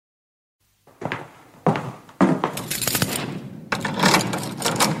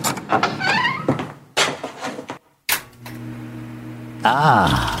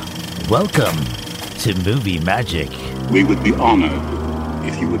Welcome to Movie Magic. We would be honored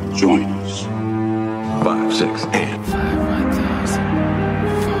if you would join us. 5, 6, 8. 5, 1,000.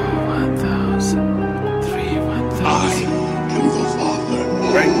 4, 1,000. 3, 1,000. I am the Father.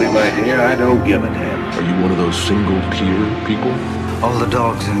 Frankly, my dear, I don't give a damn. Are you one of those single-tier people? All the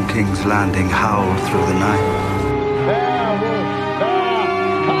dogs in King's Landing howl through the night.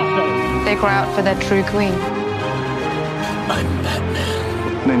 They cry out for their true queen. I'm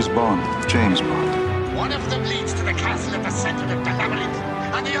Batman. Name's Bond, James Bond. One of them leads to the castle at the center of the labyrinth,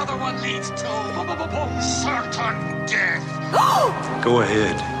 and the other one leads to certain death. Go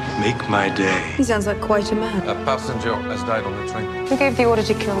ahead. Make my day. He sounds like quite a man. A passenger has died on the train. Who gave the order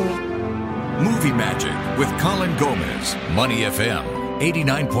to kill me? Movie Magic with Colin Gomez. Money FM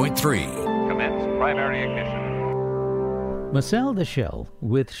 89.3. Commence primary ignition. Marcel the Shell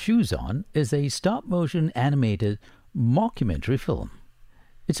with Shoes On is a stop-motion animated mockumentary film.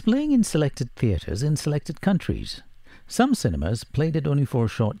 It's playing in selected theatres in selected countries. Some cinemas played it only for a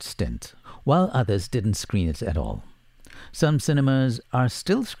short stint, while others didn't screen it at all. Some cinemas are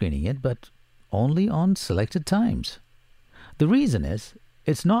still screening it, but only on selected times. The reason is,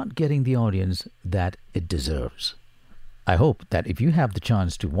 it's not getting the audience that it deserves. I hope that if you have the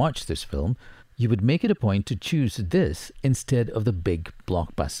chance to watch this film, you would make it a point to choose this instead of the big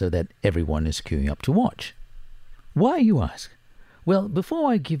blockbuster that everyone is queuing up to watch. Why, you ask? Well, before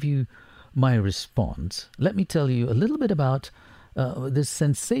I give you my response, let me tell you a little bit about this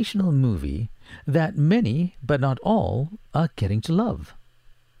sensational movie that many, but not all, are getting to love.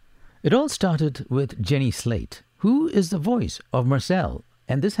 It all started with Jenny Slate, who is the voice of Marcel,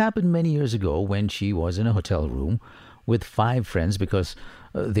 and this happened many years ago when she was in a hotel room with 5 friends because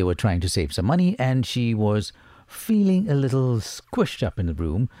they were trying to save some money, and she was feeling a little squished up in the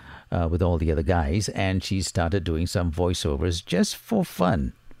room with all the other guys, and she started doing some voiceovers just for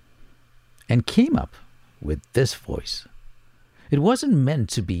fun and came up with this voice. It wasn't meant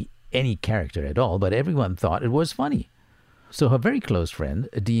to be any character at all, but everyone thought it was funny. So her very close friend,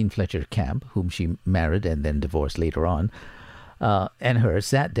 Dean Fletcher Camp, whom she married and then divorced later on, and her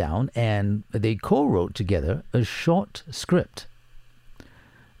sat down and they co-wrote together a short script.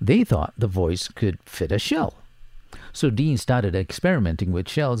 They thought the voice could fit a shell. So Dean started experimenting with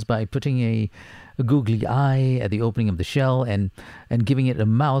shells by putting a googly eye at the opening of the shell and giving it a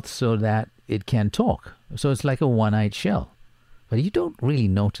mouth so that it can talk. So it's like a one-eyed shell. But you don't really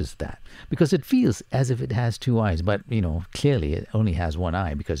notice that because it feels as if it has 2 eyes. But, clearly it only has 1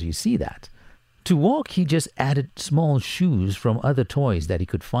 eye because you see that. To walk, he just added small shoes from other toys that he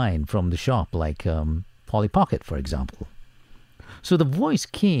could find from the shop, like Polly Pocket, for example. So the voice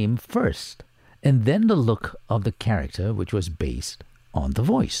came first, and then the look of the character, which was based on the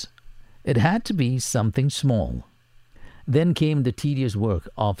voice. It had to be something small. Then came the tedious work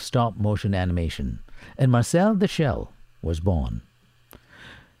of stop-motion animation, and Marcel the Shell was born.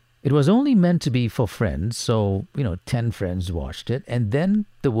 It was only meant to be for friends, so, 10 friends watched it, and then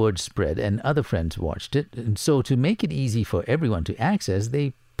the word spread and other friends watched it, and so to make it easy for everyone to access,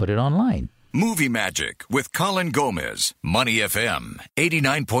 they put it online. Movie Magic with Colin Gomez. Money FM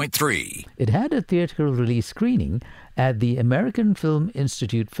 89.3. It had a theatrical release screening at the American Film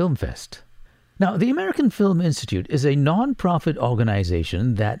Institute Film Fest. Now, the American Film Institute is a non-profit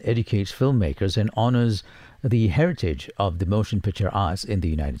organization that educates filmmakers and honors the heritage of the motion picture arts in the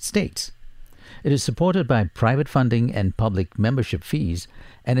United States. It is supported by private funding and public membership fees,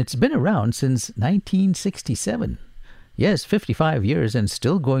 and it's been around since 1967. Yes, 55 years and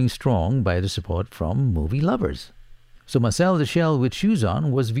still going strong by the support from movie lovers. So Marcel the Shell with Shoes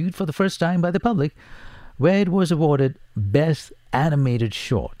On was viewed for the first time by the public, where it was awarded Best Animated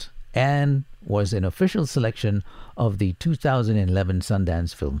Short and was an official selection of the 2011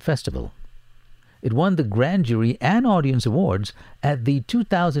 Sundance Film Festival. It won the Grand Jury and Audience Awards at the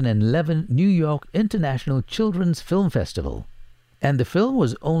 2011 New York International Children's Film Festival. And the film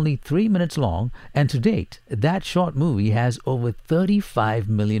was only 3 minutes long, and to date, that short movie has over 35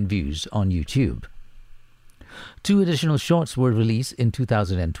 million views on YouTube. 2 additional shorts were released in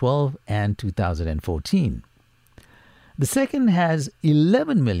 2012 and 2014. The second has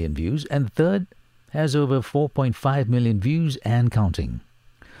 11 million views, and the third has over 4.5 million views and counting.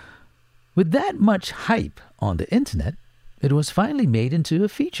 With that much hype on the internet, it was finally made into a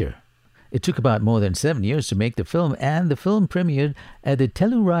feature. It took about more than 7 years to make the film, and the film premiered at the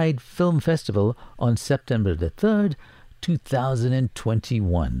Telluride Film Festival on September the 3rd,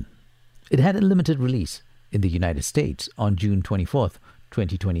 2021. It had a limited release in the United States on June 24th,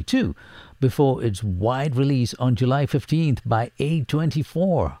 2022, before its wide release on July 15th by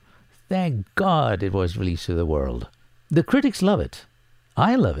A24. thank God it was released to the world. The critics love it.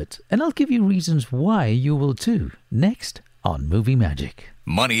 I love it. And I'll give you reasons why you will too. Next on Movie Magic.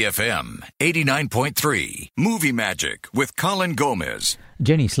 Money FM 89.3. Movie Magic with Colin Gomez.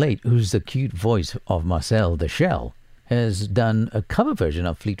 Jenny Slate, who's the cute voice of Marcel the Shell, has done a cover version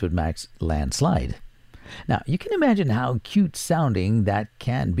of Fleetwood Mac's Landslide. Now, you can imagine how cute sounding that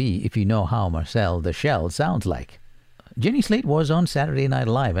can be if you know how Marcel the Shell sounds like. Jenny Slate was on Saturday Night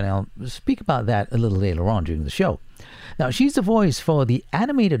Live, and I'll speak about that a little later on during the show. Now, she's the voice for the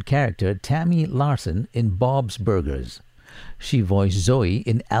animated character Tammy Larson in Bob's Burgers. She voiced Zoe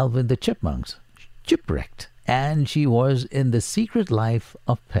in Alvin the Chipmunks, Chipwrecked, and she was in The Secret Life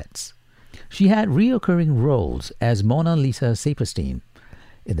of Pets. She had reoccurring roles as Mona Lisa Saperstein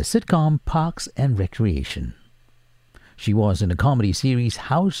in the sitcom Parks and Recreation. She was in the comedy series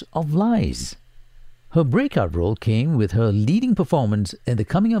House of Lies. Her breakout role came with her leading performance in the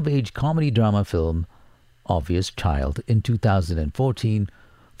coming-of-age comedy drama film Obvious Child in 2014,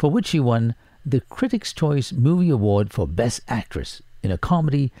 for which she won the Critics' Choice Movie Award for Best Actress in a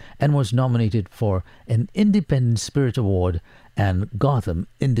Comedy and was nominated for an Independent Spirit Award and Gotham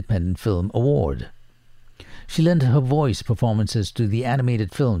Independent Film Award. She lent her voice performances to the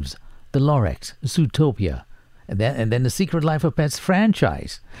animated films The Lorax, Zootopia, and then the Secret Life of Pets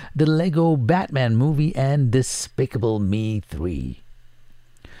franchise, the Lego Batman movie, and Despicable Me 3.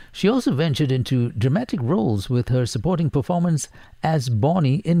 She also ventured into dramatic roles with her supporting performance as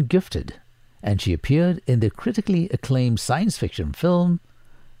Bonnie in Gifted, and she appeared in the critically acclaimed science fiction film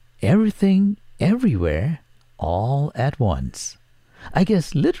Everything, Everywhere, All at Once. I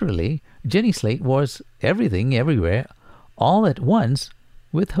guess literally, Jenny Slate was everything, everywhere, all at once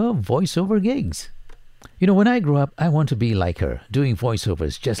with her voiceover gigs. You know, when I grew up, I want to be like her, doing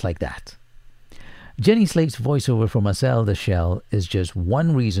voiceovers just like that. Jenny Slate's voiceover for Marcel the Shell is just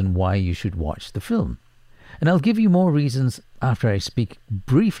one reason why you should watch the film. And I'll give you more reasons after I speak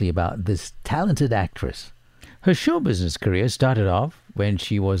briefly about this talented actress. Her show business career started off when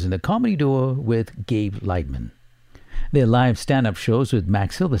she was in a comedy duo with Gabe Leidman. Their live stand-up shows with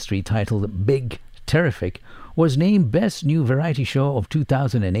Max Silvestri, titled Big Terrific, was named Best New Variety Show of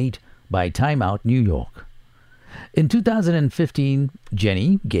 2008 by Time Out New York. In 2015,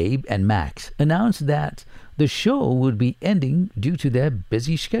 Jenny, Gabe, and Max announced that the show would be ending due to their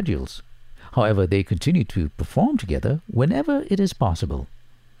busy schedules. However, they continue to perform together whenever it is possible.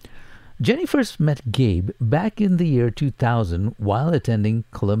 Jenny first met Gabe back in the year 2000 while attending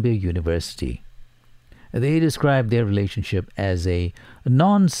Columbia University. They described their relationship as a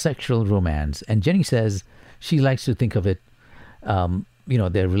non-sexual romance, and Jenny says she likes to think of it,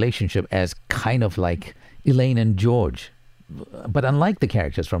 their relationship as kind of like Elaine and George. But unlike the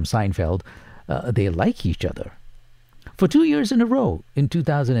characters from Seinfeld, they like each other. For 2 years in a row, in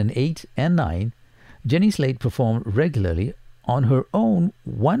 2008 and 2009, Jenny Slate performed regularly on her own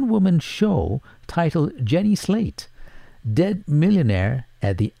one-woman show titled Jenny Slate, Dead Millionaire,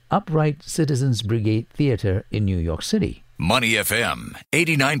 at the Upright Citizens Brigade Theater in New York City. Money FM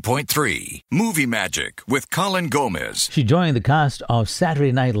 89.3. Movie Magic with Colin Gomez. She joined the cast of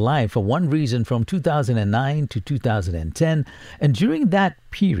Saturday Night Live for one reason from 2009 to 2010, and during that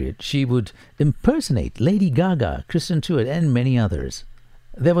period she would impersonate Lady Gaga, Kristen Stewart, and many others.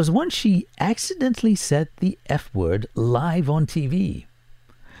 There was once she accidentally said the F word live on TV.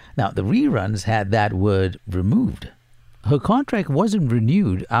 Now, the reruns had that word removed. Her contract wasn't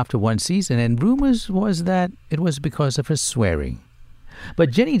renewed after one season, and rumors was that it was because of her swearing. But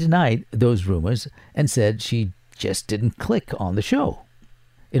Jenny denied those rumors and said she just didn't click on the show.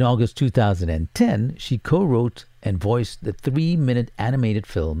 In August 2010, she co-wrote and voiced the 3-minute animated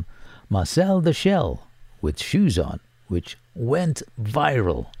film Marcel the Shell with Shoes On, which went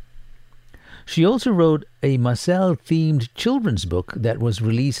viral. She also wrote a Marcel-themed children's book that was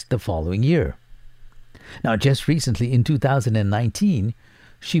released the following year. Now, just recently, in 2019,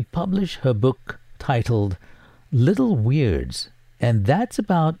 she published her book titled Little Weirds, and that's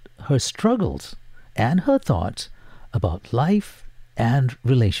about her struggles and her thoughts about life and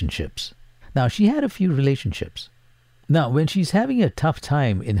relationships. Now, she had a few relationships. Now, when she's having a tough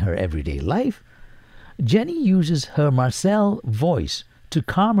time in her everyday life, Jenny uses her Marcel voice to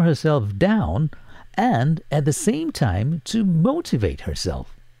calm herself down and, at the same time, to motivate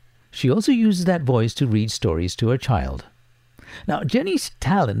herself. She also uses that voice to read stories to her child. Now, Jenny's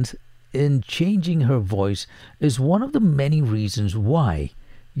talent in changing her voice is one of the many reasons why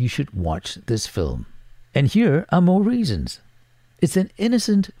you should watch this film. And here are more reasons. It's an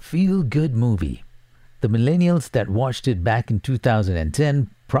innocent, feel-good movie. The millennials that watched it back in 2010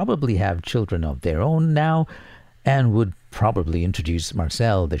 probably have children of their own now, and would probably introduce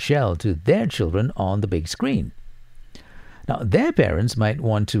Marcel the Shell to their children on the big screen. Now, their parents might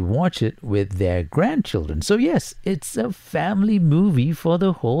want to watch it with their grandchildren. So yes, it's a family movie for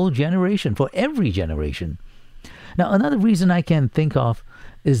the whole generation, for every generation. Now, another reason I can think of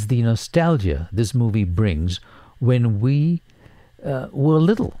is the nostalgia this movie brings when we were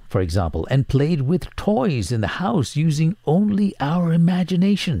little, for example, and played with toys in the house using only our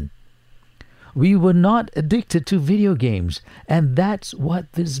imagination. We were not addicted to video games, and that's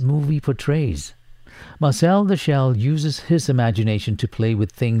what this movie portrays. Marcel the Shell uses his imagination to play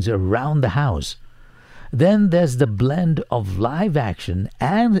with things around the house. Then there's the blend of live action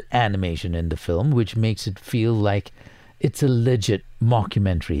and animation in the film, which makes it feel like it's a legit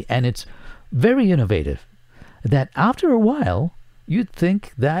mockumentary, and it's very innovative. That after a while, you'd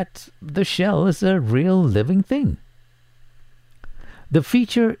think that the shell is a real living thing. The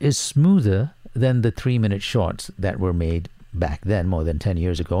feature is smoother than the 3-minute shorts that were made back then, more than 10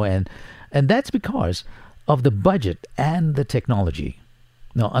 years ago, and that's because of the budget and the technology.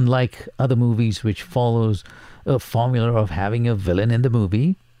 Now, unlike other movies which follows a formula of having a villain in the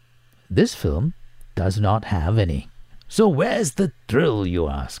movie, this film does not have any. So where's the thrill, you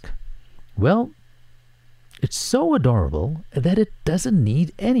ask? Well, it's so adorable that it doesn't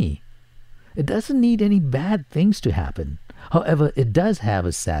need any. It doesn't need any bad things to happen. However, it does have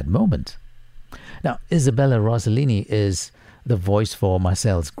a sad moment. Now, Isabella Rossellini is the voice for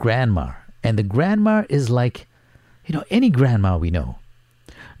Marcel's grandma. And the grandma is like, any grandma we know.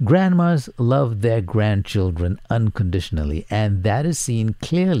 Grandmas love their grandchildren unconditionally, and that is seen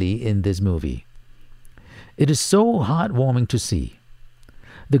clearly in this movie. It is so heartwarming to see.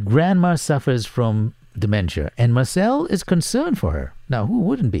 The grandma suffers from dementia, and Marcel is concerned for her. Now, who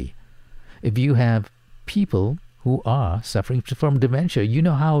wouldn't be? If you have people who are suffering from dementia, you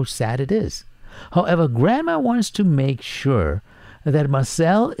know how sad it is. However, grandma wants to make sure that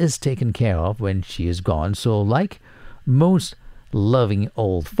Marcel is taken care of when she is gone. So like most loving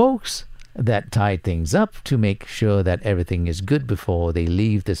old folks that tie things up to make sure that everything is good before they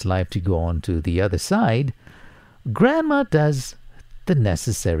leave this life to go on to the other side, grandma does the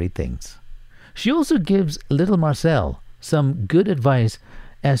necessary things. She also gives little Marcel some good advice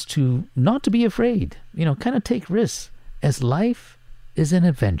as to not to be afraid, kind of take risks, as life is an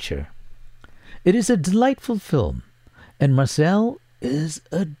adventure. It is a delightful film, and Marcel is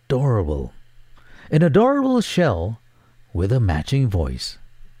adorable. An adorable shell with a matching voice.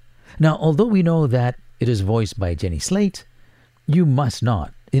 Now, although we know that it is voiced by Jenny Slate, you must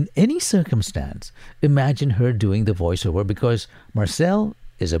not, in any circumstance, imagine her doing the voiceover because Marcel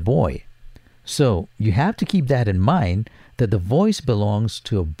is a boy. So you have to keep that in mind, that the voice belongs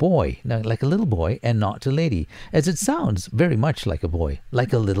to a boy, like a little boy, and not a lady, as it sounds very much like a boy,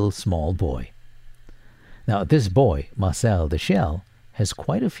 like a little small boy. Now, this boy, Marcel the Shell, has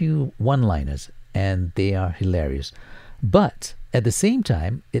quite a few one-liners, and they are hilarious. But at the same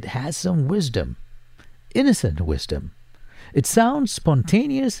time, it has some wisdom, innocent wisdom. It sounds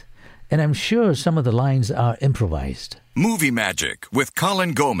spontaneous, and I'm sure some of the lines are improvised. Movie Magic with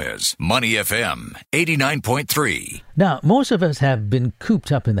Colin Gomez, Money FM 89.3. Now, most of us have been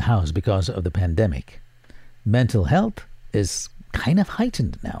cooped up in the house because of the pandemic. Mental health is kind of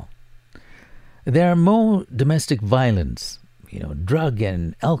heightened now. There are more domestic violence, drug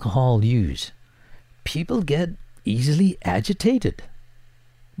and alcohol use. People get easily agitated.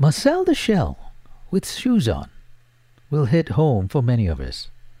 Marcel the Shell, with shoes on, will hit home for many of us.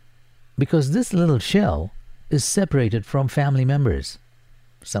 Because this little shell is separated from family members.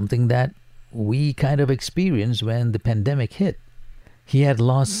 Something that we kind of experienced when the pandemic hit. He had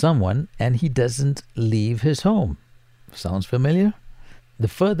lost someone and he doesn't leave his home. Sounds familiar? The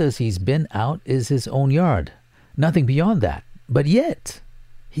furthest he's been out is his own yard. Nothing beyond that. But yet,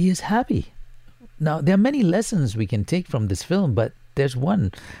 he is happy. Now, there are many lessons we can take from this film, but there's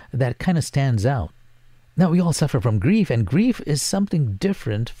one that kind of stands out. Now, we all suffer from grief, and grief is something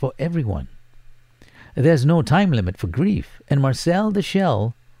different for everyone. There's no time limit for grief, and Marcel the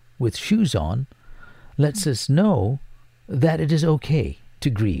Shell, with shoes on, lets us know that it is okay to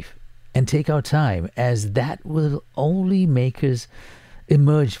grieve and take our time, as that will only make us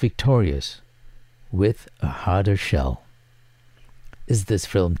emerge victorious with a harder shell. Is this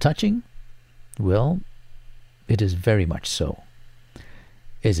film touching? Well, it is very much so.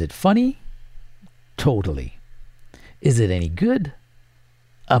 Is it funny? Totally. Is it any good?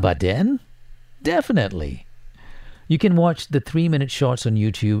 Abadan? Definitely. You can watch the 3-minute shorts on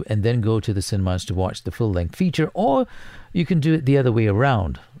YouTube and then go to the cinemas to watch the full-length feature, or you can do it the other way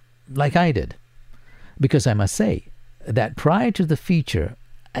around, like I did. Because I must say that prior to the feature,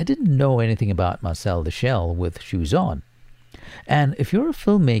 I didn't know anything about Marcel the Shell with Shoes On. And if you're a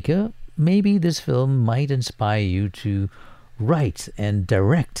filmmaker, maybe this film might inspire you to write and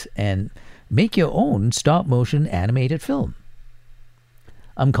direct and make your own stop-motion animated film.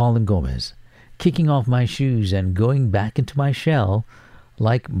 I'm Colin Gomez, kicking off my shoes and going back into my shell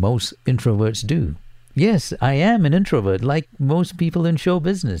like most introverts do. Yes, I am an introvert like most people in show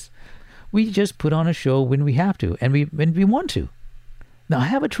business. We just put on a show when we have to and when we want to. Now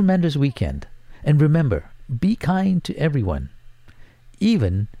have a tremendous weekend. And remember, be kind to everyone,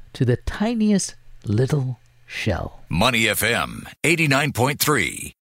 even to the tiniest little shell. Money FM 89.3.